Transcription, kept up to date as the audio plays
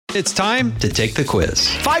It's time to take the quiz.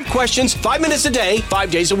 5 questions, 5 minutes a day,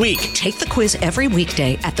 5 days a week. Take the quiz every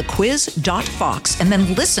weekday at thequiz.fox and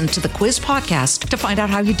then listen to the quiz podcast to find out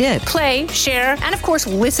how you did. Play, share, and of course,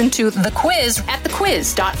 listen to The Quiz at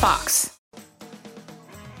thequiz.fox.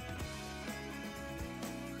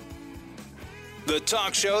 The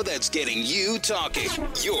talk show that's getting you talking.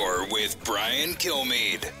 You're with Brian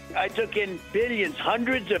Kilmeade. I took in billions,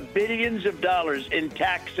 hundreds of billions of dollars in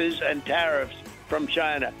taxes and tariffs from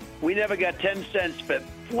China. We never got 10 cents for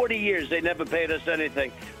 40 years. They never paid us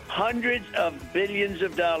anything. Hundreds of billions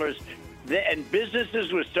of dollars. And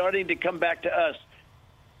businesses were starting to come back to us.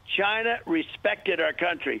 China respected our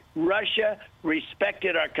country. Russia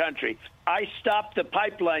respected our country. I stopped the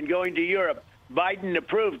pipeline going to Europe. Biden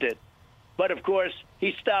approved it. But, of course,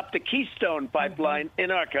 he stopped the Keystone pipeline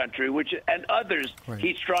in our country, and others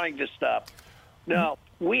he's trying to stop. Now,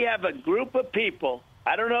 we have a group of people.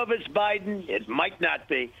 I don't know if it's Biden. It might not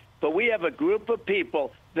be. But we have a group of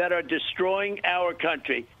people that are destroying our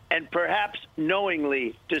country and perhaps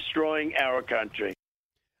knowingly destroying our country.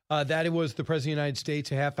 That was the President of the United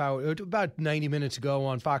States a half hour, about 90 minutes ago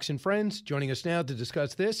on Fox and Friends. Joining us now to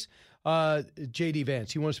discuss this, J.D.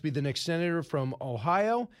 Vance. He wants to be the next senator from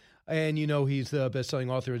Ohio. And, you know, he's the best-selling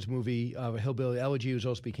author of his movie, Hillbilly Elegy, which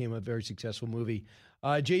also became a very successful movie.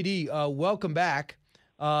 J.D., welcome back.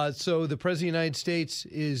 So the President of the United States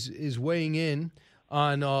is weighing in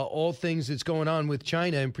on all things that's going on with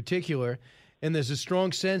China in particular, and there's a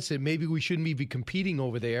strong sense that maybe we shouldn't be competing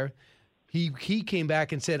over there. He came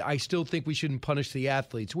back and said, I still think we shouldn't punish the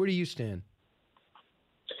athletes. Where do you stand?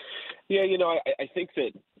 Yeah, you know, I think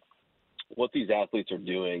that what these athletes are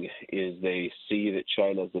doing is they see that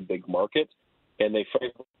China is a big market, and they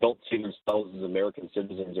frankly don't see themselves as American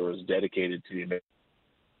citizens or as dedicated to the American.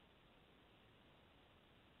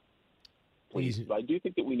 But I do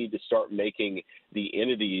think that we need to start making the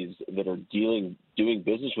entities that are doing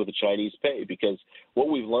business with the Chinese pay, because what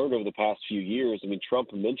we've learned over the past few years, I mean,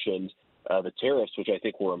 Trump mentioned the tariffs, which I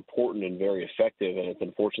think were important and very effective, and it's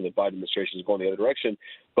unfortunate that Biden administration is going the other direction.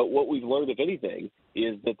 But what we've learned, if anything,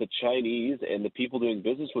 is that the Chinese and the people doing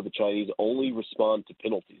business with the Chinese only respond to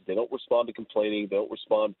penalties. They don't respond to complaining. They don't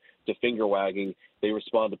respond to finger wagging. They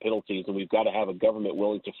respond to penalties, and we've got to have a government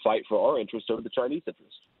willing to fight for our interests over the Chinese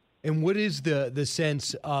interests. And what is the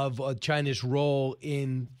sense of China's role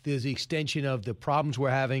in the extension of the problems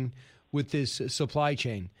we're having with this supply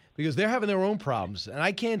chain? Because they're having their own problems, and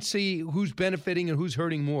I can't see who's benefiting and who's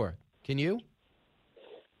hurting more. Can you?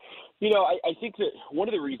 You know, I think that one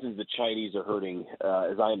of the reasons the Chinese are hurting,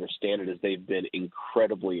 as I understand it, is they've been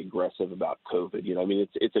incredibly aggressive about COVID. You know, I mean,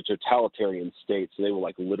 it's a totalitarian state, so they will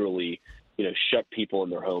literally, shut people in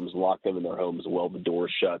their homes, lock them in their homes while the door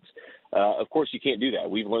shuts. Of course, you can't do that.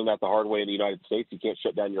 We've learned that the hard way in the United States. You can't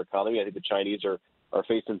shut down your economy. I think the Chinese are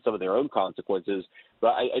facing some of their own consequences.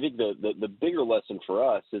 But I think the bigger lesson for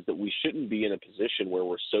us is that we shouldn't be in a position where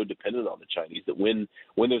we're so dependent on the Chinese, that when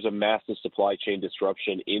there's a massive supply chain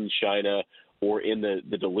disruption in China or in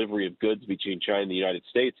the delivery of goods between China and the United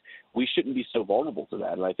States, we shouldn't be so vulnerable to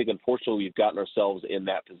that. And I think, unfortunately, we've gotten ourselves in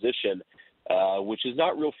that position, which is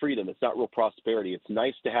not real freedom. It's not real prosperity. It's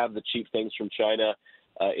nice to have the cheap things from China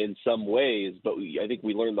in some ways, but I think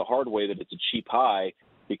we learned the hard way that it's a cheap high,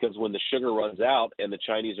 because when the sugar runs out and the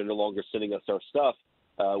Chinese are no longer sending us our stuff,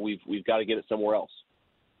 we've got to get it somewhere else.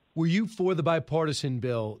 Were you for the bipartisan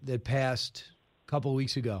bill that passed a couple of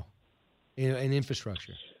weeks ago in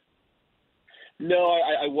infrastructure? No,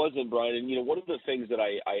 I wasn't, Brian. And, one of the things that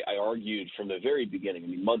I argued from the very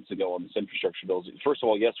beginning, months ago on this infrastructure bill, is, first of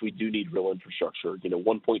all, yes, we do need real infrastructure.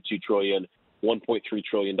 $1.2 trillion, $1.3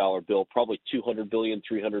 trillion bill, probably $200 billion,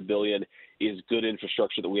 $300 billion is good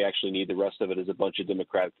infrastructure that we actually need. The rest of it is a bunch of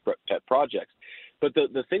Democratic pet projects. But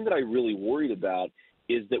the thing that I really worried about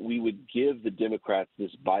is that we would give the Democrats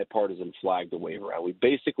this bipartisan flag to wave around. We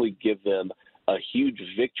basically give them a huge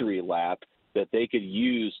victory lap that they could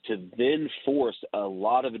use to then force a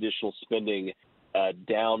lot of additional spending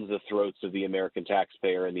down the throats of the American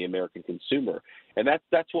taxpayer and the American consumer. And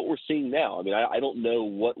that's what we're seeing now. I mean, I don't know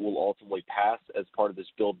what will ultimately pass as part of this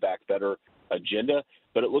Build Back Better agenda,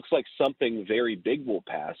 but it looks like something very big will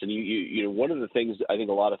pass. And one of the things I think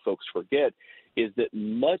a lot of folks forget is that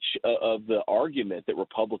much of the argument that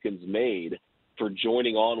Republicans made for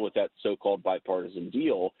joining on with that so-called bipartisan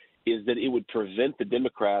deal is that it would prevent the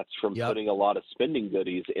Democrats from putting a lot of spending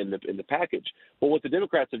goodies in the package. Well, what the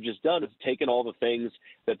Democrats have just done is taken all the things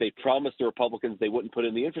that they promised the Republicans they wouldn't put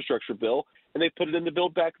in the infrastructure bill, and they put it in the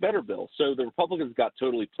Build Back Better bill. So the Republicans got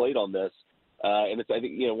totally played on this And I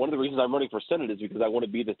think, one of the reasons I'm running for Senate is because I want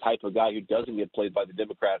to be the type of guy who doesn't get played by the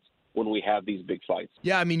Democrats when we have these big fights.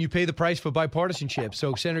 Yeah, I mean, you pay the price for bipartisanship.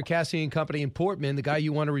 So Senator Cassidy and company in Portman, the guy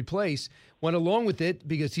you want to replace, went along with it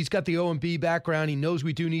because he's got the OMB background. He knows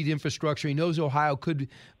we do need infrastructure. He knows Ohio could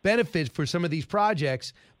benefit for some of these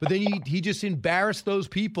projects. But then he just embarrassed those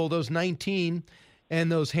people, those 19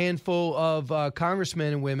 and those handful of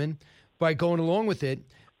congressmen and women by going along with it.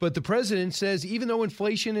 But the president says even though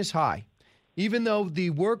inflation is high, even though the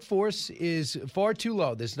workforce is far too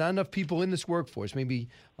low, there's not enough people in this workforce, maybe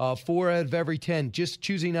 4 out of every 10 just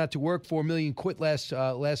choosing not to work, 4 million quit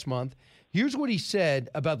last month. Here's what he said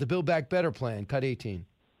about the Build Back Better plan, cut 18.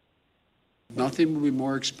 Nothing will be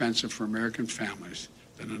more expensive for American families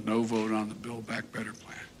than a no vote on the Build Back Better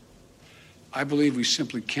plan. I believe we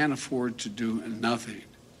simply can't afford to do nothing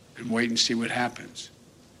and wait and see what happens.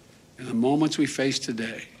 In the moments we face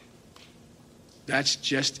today, that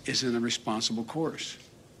just isn't a responsible course.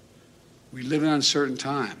 We live in uncertain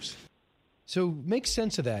times. So make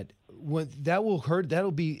sense of that. That will hurt.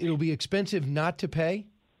 It'll be expensive not to pay.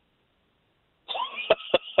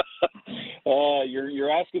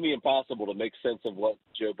 You're asking me impossible to make sense of what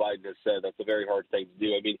Joe Biden has said. That's a very hard thing to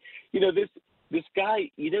do. I mean, this guy,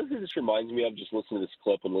 who this reminds me of, just listening to this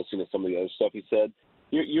clip and listening to some of the other stuff he said.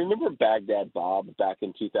 You remember Baghdad Bob back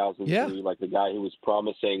in 2003, yeah. Like the guy who was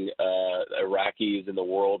promising Iraqis in the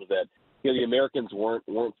world that the Americans weren't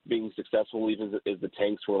being successful, even as the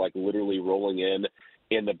tanks were like literally rolling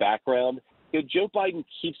in the background. Joe Biden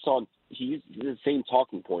he uses the same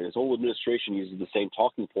talking point. His whole administration uses the same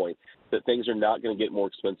talking point, that things are not going to get more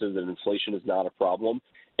expensive, that inflation is not a problem.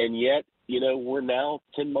 And yet, we're now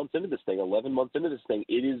 10 months into this thing, 11 months into this thing.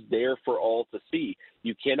 It is there for all to see.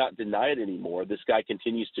 You cannot deny it anymore. This guy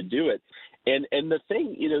continues to do it. And the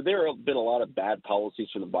thing, there have been a lot of bad policies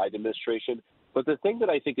from the Biden administration, but the thing that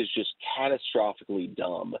I think is just catastrophically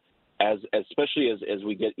dumb, especially as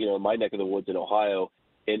we get, in my neck of the woods in Ohio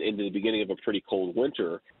and into the beginning of a pretty cold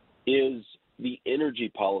winter, is the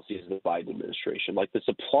energy policies of the Biden administration. Like the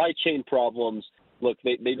supply chain problems, look,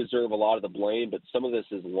 they deserve a lot of the blame, but some of this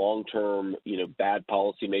is long-term, bad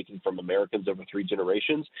policymaking from Americans over 3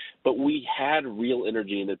 generations. But we had real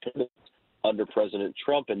energy independence under President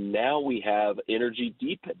Trump, and now we have energy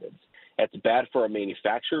dependence. That's bad for our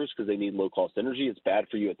manufacturers because they need low-cost energy. It's bad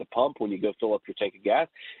for you at the pump when you go fill up your tank of gas.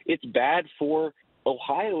 It's bad for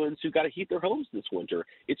Ohioans who got to heat their homes this winter.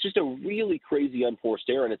 It's just a really crazy unforced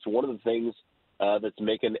error, and it's one of the things that's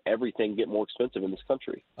making everything get more expensive in this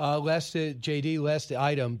country. Last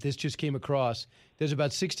item, this just came across. There's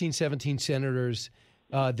about 16, 17 senators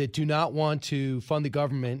that do not want to fund the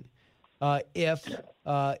government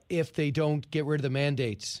if they don't get rid of the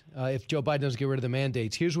mandates, if Joe Biden doesn't get rid of the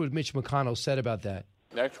mandates. Here's what Mitch McConnell said about that.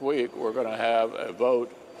 Next week, we're going to have a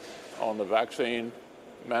vote on the vaccine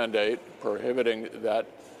mandate prohibiting that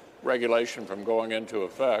regulation from going into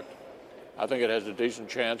effect. I think it has a decent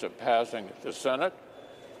chance of passing the Senate.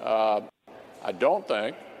 I don't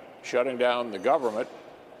think shutting down the government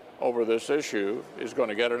over this issue is going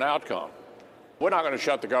to get an outcome. We're not going to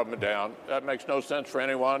shut the government down. That makes no sense for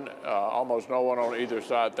anyone. Almost no one on either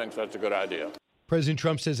side thinks that's a good idea. President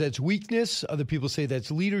Trump says that's weakness. Other people say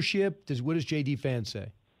that's leadership. What does J.D. Vance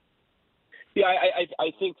say? Yeah,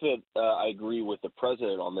 I think that I agree with the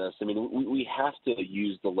president on this. I mean, we have to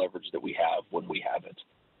use the leverage that we have when we have it.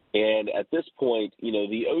 And at this point, the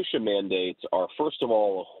OSHA mandates are, first of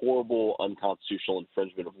all, a horrible, unconstitutional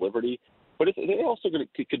infringement of liberty. But they also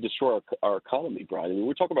could destroy our economy, Brian. I mean,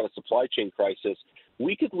 we're talking about a supply chain crisis.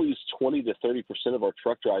 We could lose 20 to 30% of our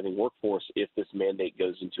truck driving workforce if this mandate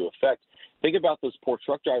goes into effect. Think about those poor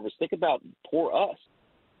truck drivers. Think about poor us.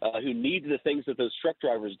 Who need the things that those truck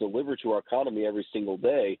drivers deliver to our economy every single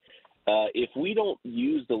day. If we don't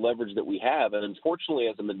use the leverage that we have, and unfortunately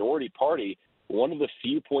as a minority party, one of the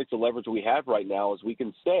few points of leverage we have right now is we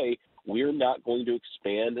can say we're not going to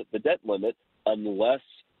expand the debt limit unless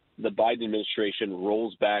the Biden administration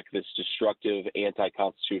rolls back this destructive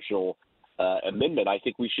anti-constitutional amendment. I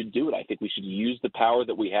think we should do it. I think we should use the power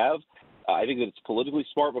that we have. I think that it's politically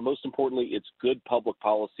smart, but most importantly, it's good public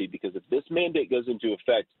policy, because if this mandate goes into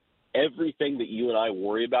effect, everything that you and I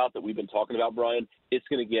worry about that we've been talking about, Brian, it's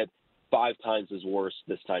going to get 5 times as worse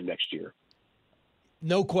this time next year.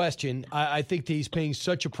 No question. I think that he's paying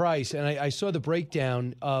such a price. And I saw the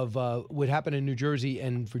breakdown of what happened in New Jersey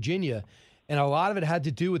and Virginia, and a lot of it had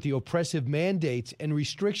to do with the oppressive mandates and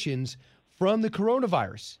restrictions from the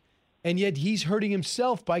coronavirus. And yet he's hurting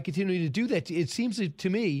himself by continuing to do that. It seems to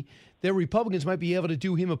me that Republicans might be able to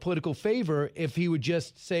do him a political favor if he would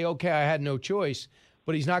just say, okay, I had no choice,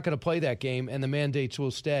 but he's not going to play that game and the mandates will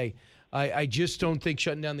stay. I just don't think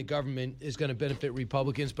shutting down the government is going to benefit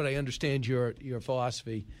Republicans, but I understand your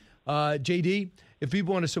philosophy. JD, if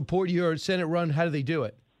people want to support your Senate run, how do they do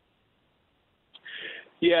it?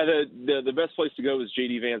 Yeah, the best place to go is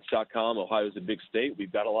jdvance.com. Ohio's a big state.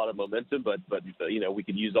 We've got a lot of momentum, but we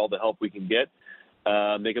could use all the help we can get.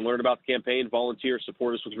 They can learn about the campaign, volunteer,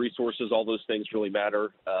 support us with resources. All those things really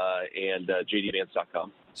matter. And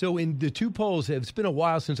jdvance.com. So in the two polls, it's been a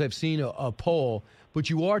while since I've seen a poll, but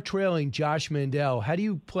you are trailing Josh Mandel. How do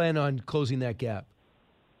you plan on closing that gap?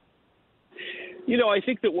 I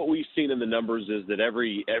think that what we've seen in the numbers is that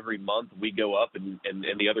every month we go up and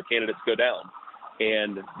the other candidates go down.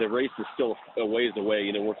 And the race is still a ways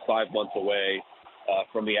away. We're 5 months away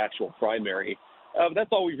from the actual primary. That's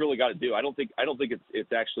all we've really got to do. I don't think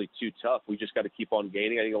it's actually too tough. We just got to keep on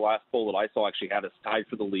gaining. I think the last poll that I saw actually had us tied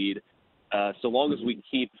for the lead. So long as we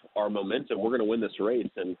keep our momentum, we're going to win this race.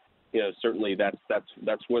 And certainly that's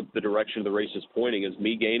what the direction of the race is pointing, is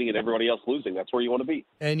me gaining and everybody else losing. That's where you want to be.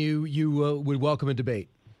 And you would welcome a debate.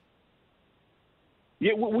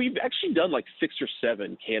 Yeah, we've actually done like 6 or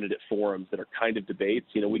 7 candidate forums that are kind of debates.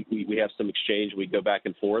 We have some exchange. We go back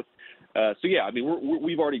and forth.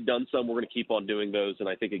 We've already done some. We're going to keep on doing those. And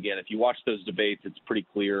I think, again, if you watch those debates, it's pretty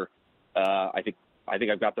clear. I think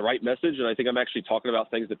I've got the right message, and I think I'm actually talking about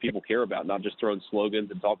things that people care about, not just throwing slogans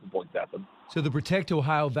and talking points at them. So the Protect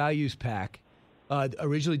Ohio Values PAC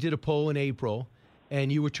originally did a poll in April,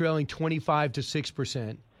 and you were trailing 25 to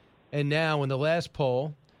 6%. And now in the last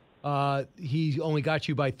poll, he only got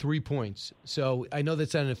you by 3 points. So I know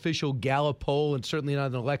that's not an official Gallup poll and certainly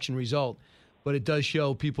not an election result, but it does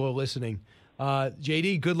show people are listening.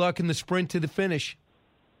 JD, good luck in the sprint to the finish.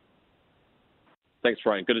 Thanks,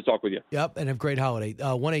 Brian. Good to talk with you. Yep, and have a great holiday.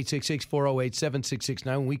 1-866-408-7669.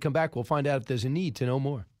 When we come back, we'll find out if there's a need to know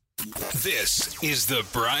more. This is the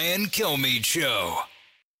Brian Kilmeade Show.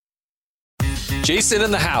 Jason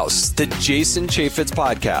in the House, the Jason Chaffetz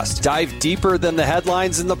Podcast. Dive deeper than the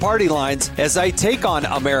headlines and the party lines as I take on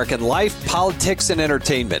American life, politics, and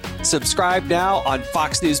entertainment. Subscribe now on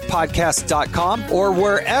FoxNewsPodcast.com or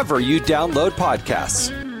wherever you download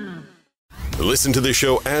podcasts. Listen to the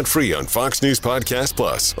show ad-free on Fox News Podcast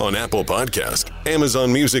Plus, on Apple Podcast,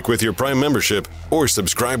 Amazon Music with your Prime membership, or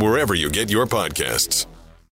subscribe wherever you get your podcasts.